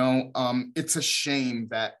 You know, it's a shame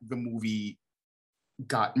that the movie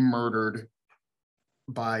got murdered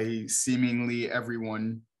by seemingly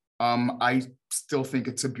everyone. I still think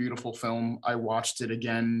it's a beautiful film. I watched it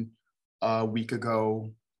again a week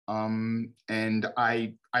ago, and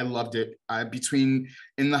I loved it. Between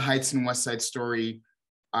In the Heights and West Side Story,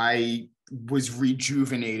 I was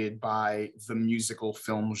rejuvenated by the musical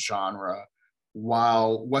film genre.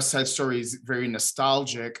 While West Side Story is very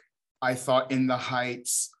nostalgic, I thought In the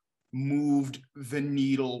Heights moved the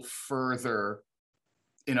needle further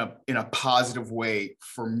in a positive way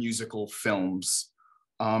for musical films.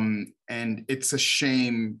 And it's a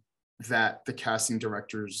shame that the casting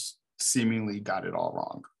directors seemingly got it all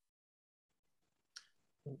wrong.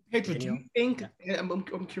 Pedro, do you think,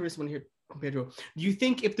 I'm curious when here, Pedro, do you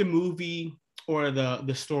think if the movie or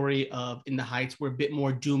the story of In the Heights were a bit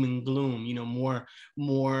more doom and gloom, you know, more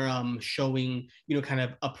showing, you know, kind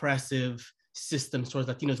of oppressive systems towards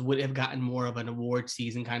Latinos, would have gotten more of an award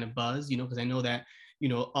season kind of buzz, you know, because I know that, you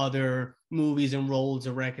know, other movies and roles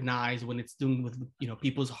are recognized when it's doing with, you know,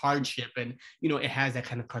 people's hardship, and, you know, it has that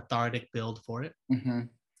kind of cathartic build for it. Mm-hmm.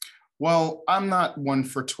 Well, I'm not one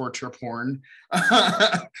for torture porn.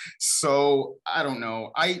 So I don't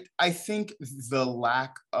know. I think the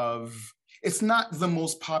lack of, it's not the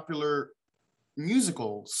most popular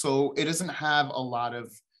musical, so it doesn't have a lot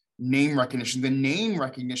of name recognition. The name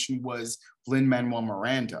recognition was Lin-Manual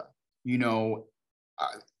Miranda. You know,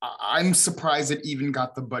 I'm surprised it even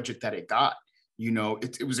got the budget that it got. You know,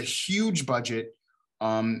 it was a huge budget,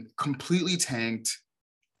 completely tanked.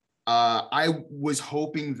 I was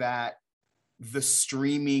hoping that the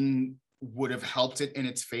streaming would have helped it in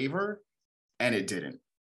its favor, and it didn't.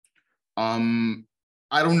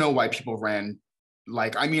 I don't know why people ran.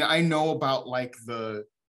 Like, I mean, I know about like the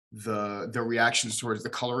reactions towards the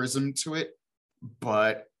colorism to it,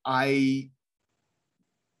 but I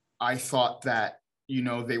thought that, you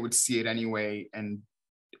know, they would see it anyway and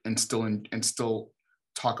still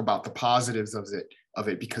talk about the positives of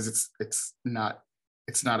it because it's not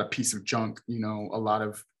a piece of junk, you know. A lot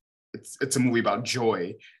of it's a movie about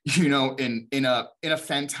joy, you know, in a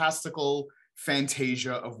fantastical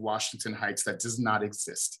fantasia of Washington Heights that does not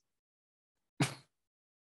exist.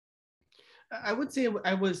 I would say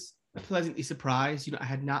I was pleasantly surprised. You know, I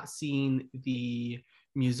had not seen the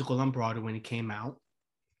musical on Broadway when it came out.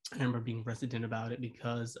 I remember being resident about it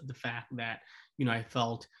because of the fact that, you know, I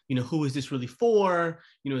felt, you know, who is this really for?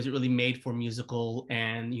 You know, is it really made for musical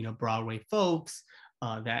and, you know, Broadway folks?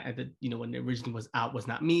 That at the, you know, when it originally was out was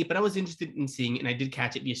not me, but I was interested in seeing it, and I did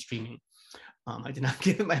catch it via streaming. I did not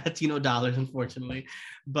give it my Latino dollars, unfortunately,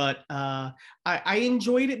 but I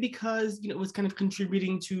enjoyed it because, you know, it was kind of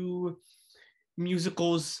contributing to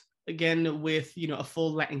musicals again with, you know, a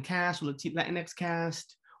full Latin cast, Latinx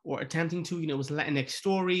cast, or attempting to, you know, it was a Latinx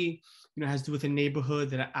story, you know, has to do with a neighborhood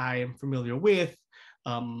that I am familiar with,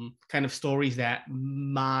 kind of stories that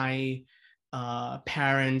my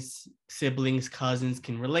parents, siblings, cousins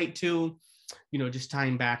can relate to, you know, just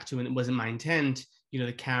tying back to, and it wasn't my intent, you know,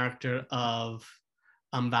 the character of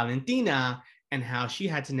Valentina and how she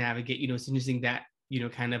had to navigate. You know, it's interesting that, you know,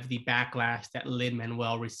 kind of the backlash that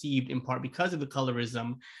Lin-Manual received in part because of the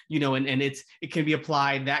colorism, you know, and it can be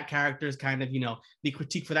applied, that character is kind of, you know, the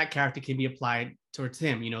critique for that character can be applied towards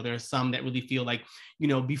him. You know, there are some that really feel like, you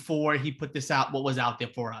know, before he put this out, what was out there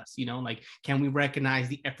for us? You know, like, can we recognize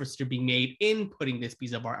the efforts that are being made in putting this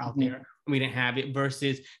piece of art out there when we didn't have it,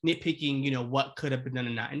 versus nitpicking, you know, what could have been done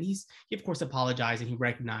and not. And he of course apologized, and he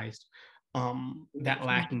recognized that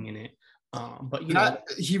lacking in it. But you know,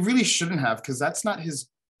 he really shouldn't have, because that's not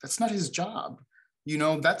his job. You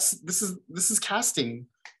know, this is casting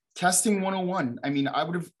 101. I mean, I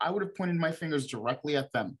would have pointed my fingers directly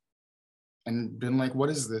at them and been like, what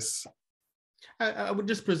is this? I would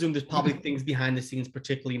just presume there's probably things behind the scenes,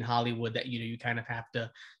 particularly in Hollywood, that, you know, you kind of have to,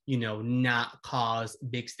 you know, not cause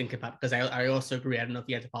big stink about, because I also agree. I don't know if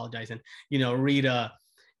you had to apologize. And, you know, Rita,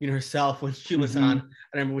 you know, herself, when she was on,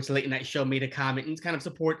 I remember which late night show, made a comment and kind of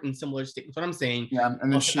support and similar statements. What I'm saying. Yeah,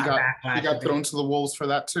 and then she got thrown to the wolves for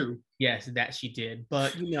that too. Yes, that she did.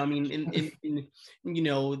 But, you know, I mean, in you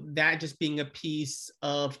know, that just being a piece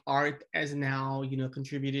of art as now, you know,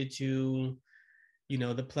 contributed to, you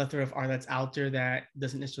know, the plethora of art that's out there that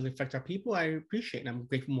doesn't necessarily affect our people, I appreciate, and I'm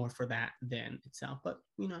grateful more for that than itself. But,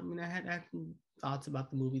 you know, I mean, I had thoughts about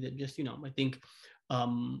the movie that just, you know, I think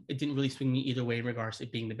it didn't really swing me either way in regards to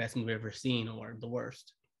it being the best movie I've ever seen or the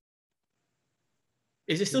worst.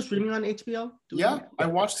 Is it still streaming on HBO? I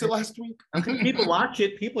watched it last week. People watch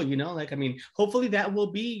it. People, you know, like, I mean, hopefully that will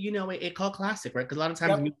be, you know, a cult classic, right? Because a lot of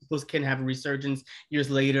times musicals can have a resurgence years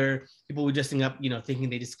later. People will just end up, you know, thinking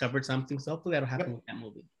they discovered something. So hopefully that'll happen with that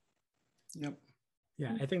movie. Yep.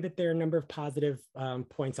 Yeah, I think that there are a number of positive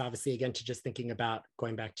points, obviously, again, to just thinking about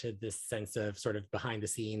going back to this sense of sort of behind the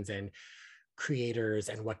scenes and creators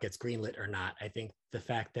and what gets greenlit or not. I think the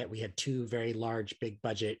fact that we had two very large, big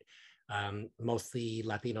budget, mostly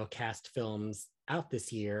Latino cast films out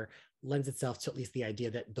this year lends itself to at least the idea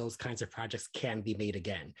that those kinds of projects can be made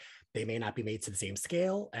again. They may not be made to the same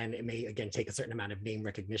scale, and it may, again, take a certain amount of name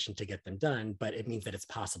recognition to get them done, but it means that it's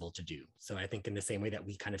possible to do. So I think in the same way that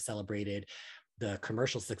we kind of celebrated the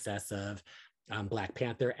commercial success of Black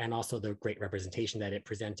Panther, and also the great representation that it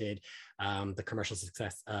presented, the commercial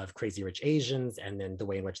success of Crazy Rich Asians, and then the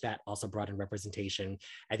way in which that also brought in representation.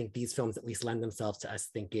 I think these films at least lend themselves to us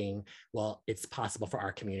thinking, well, it's possible for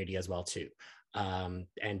our community as well too.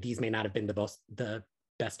 And these may not have been the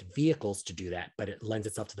best vehicles to do that, but it lends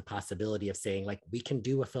itself to the possibility of saying, like, we can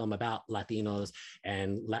do a film about Latinos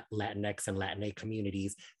and Latinx and Latina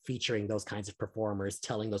communities, featuring those kinds of performers,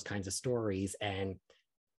 telling those kinds of stories, and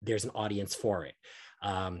there's an audience for it.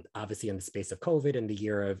 Obviously, in the space of COVID and the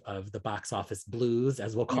year of the box office blues,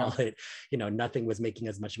 as we'll call it, nothing was making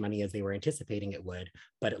as much money as they were anticipating it would,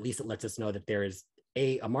 but at least it lets us know that there is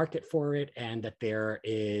a market for it, and that there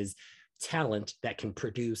is talent that can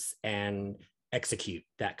produce and execute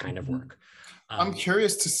that kind of work. I'm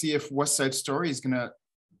curious to see if West Side Story is gonna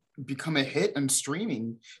become a hit in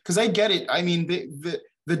streaming, because I get it. I mean, the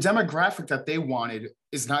demographic that they wanted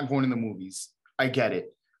is not going in the movies. I get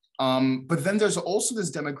it. But then there's also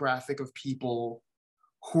this demographic of people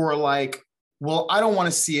who are like, well, I don't want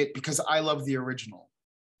to see it because I love the original,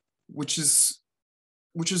 which is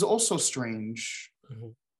also strange,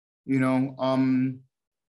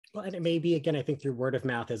 Well, and it may be, again, I think through word of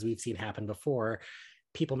mouth, as we've seen happen before,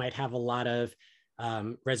 people might have a lot of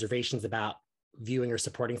reservations about viewing or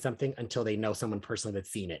supporting something until they know someone personally that's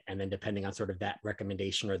seen it. And then depending on sort of that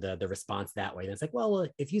recommendation or the response that way, then it's like, well,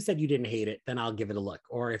 if you said you didn't hate it, then I'll give it a look.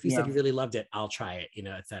 Or if you said you really loved it, I'll try it,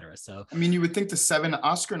 et cetera. So, I mean, you would think the 7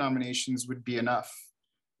 Oscar nominations would be enough.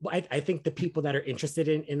 Well, I think the people that are interested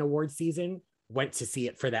in award season went to see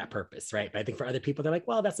it for that purpose, right? But I think for other people, they're like,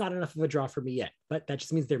 well, that's not enough of a draw for me yet. But that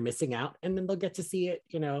just means they're missing out, and then they'll get to see it,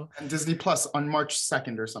 And Disney Plus on March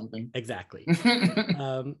 2nd or something. Exactly.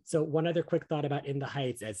 So one other quick thought about In the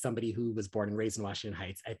Heights, as somebody who was born and raised in Washington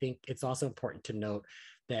Heights, I think it's also important to note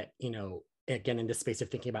that, again, in this space of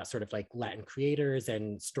thinking about sort of like Latin creators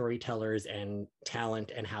and storytellers and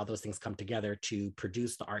talent and how those things come together to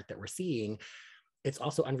produce the art that we're seeing, it's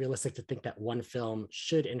also unrealistic to think that one film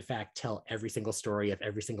should in fact tell every single story of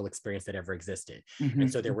every single experience that ever existed.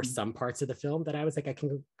 And so there were some parts of the film that I was like, I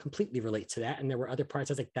can completely relate to that. And there were other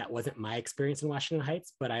parts I was like, that wasn't my experience in Washington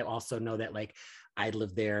Heights, but I also know that like I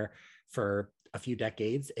lived there for a few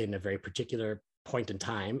decades in a very particular point in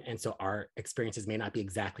time. And so our experiences may not be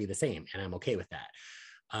exactly the same, and I'm okay with that.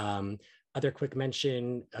 Other quick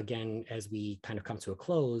mention, again, as we kind of come to a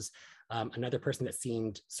close, another person that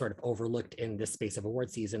seemed sort of overlooked in this space of award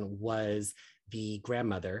season was the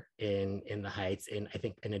grandmother in The Heights, I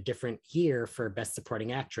think in a different year for Best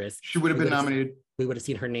Supporting Actress. She would have been nominated. We would have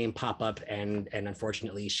seen her name pop up, and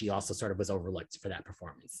unfortunately, she also sort of was overlooked for that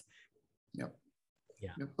performance. Yep.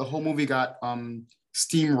 Yeah. Yep. The whole movie got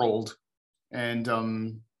steamrolled, and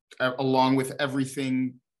along with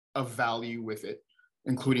everything of value with it,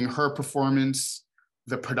 including her performance,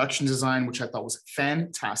 the production design, which I thought was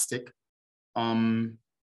fantastic,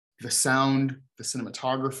 the sound, the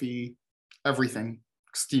cinematography, everything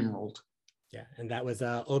steamrolled. Yeah, and that was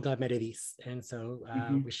Olga Medeiros. And so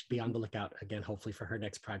we should be on the lookout again, hopefully for her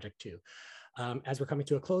next project too. As we're coming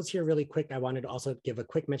to a close here really quick, I wanted to also give a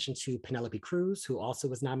quick mention to Penelope Cruz, who also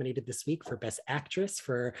was nominated this week for Best Actress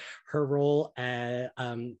for her role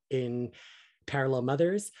in Parallel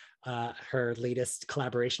Mothers, her latest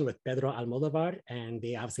collaboration with Pedro Almodovar, and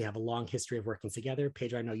they obviously have a long history of working together.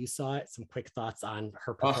 Pedro, I know you saw it. Some quick thoughts on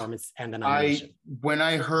her performance and the nomination. When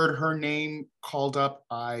I heard her name called up,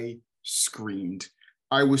 I screamed.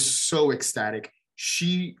 I was so ecstatic.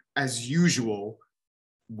 She, as usual,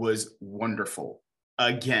 was wonderful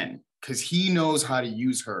again, because he knows how to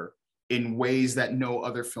use her in ways that no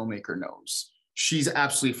other filmmaker knows. She's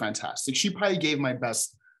absolutely fantastic. She probably gave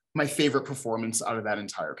my favorite performance out of that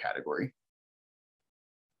entire category.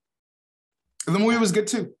 The movie was good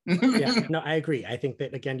too. Yeah, no, I agree. I think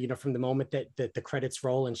that, again, from the moment that the credits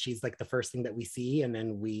roll and she's like the first thing that we see, and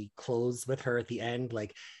then we close with her at the end,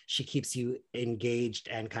 like she keeps you engaged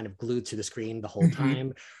and kind of glued to the screen the whole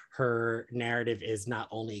time. Her narrative is not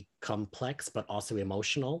only complex, but also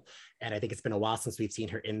emotional. And I think it's been a while since we've seen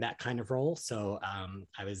her in that kind of role. So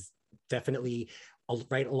I was definitely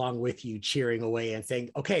right along with you, cheering away and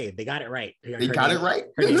saying, okay, they got it right. They got it right.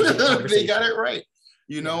 They got it right.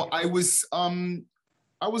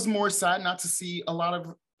 I was more sad not to see a lot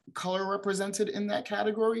of color represented in that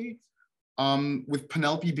category, with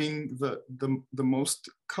Penelope being the most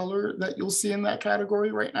color that you'll see in that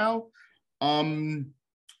category right now.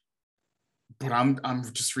 But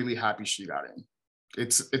I'm just really happy she got in.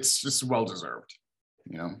 it's just well deserved,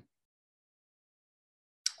 you know.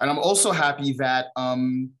 And I'm also happy that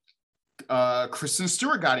Kristen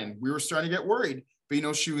Stewart got in. We were starting to get worried, but you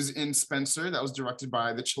know, she was in Spencer, that was directed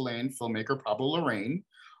by the Chilean filmmaker Pablo Larraín,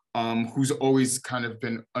 who's always kind of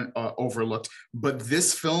been overlooked. But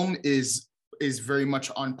this film is very much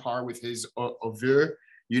on par with his oeuvre.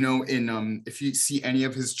 You know, in if you see any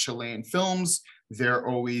of his Chilean films, they're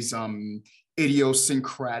always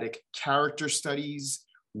idiosyncratic character studies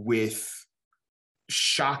with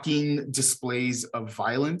shocking displays of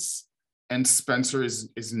violence, and Spencer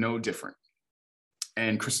is no different.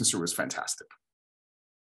 And Kristen Stewart was fantastic.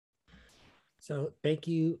 So thank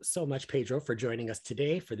you so much, Pedro, for joining us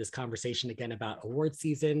today for this conversation again about award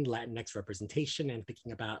season, Latinx representation, and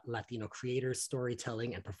thinking about Latino creators,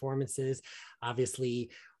 storytelling, and performances.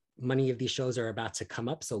 Obviously, many of these shows are about to come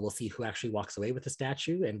up, so we'll see who actually walks away with the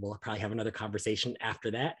statue, and we'll probably have another conversation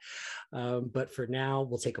after that. But for now,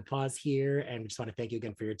 we'll take a pause here, and we just want to thank you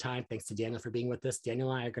again for your time. Thanks to Daniel for being with us.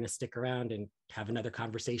 Daniel and I are going to stick around and have another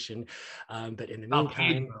conversation. But in the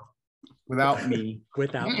meantime, without me,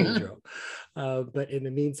 without Pedro. But in the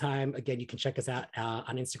meantime, again, you can check us out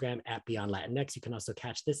on Instagram at BeyondLatinX. You can also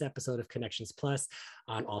catch this episode of conNEXTions Plus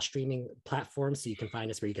on all streaming platforms. So you can find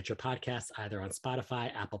us where you get your podcasts, either on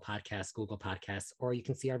Spotify, Apple Podcasts, Google Podcasts, or you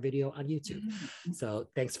can see our video on YouTube. So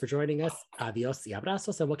thanks for joining us. Adios y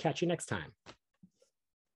abrazos, and we'll catch you next time.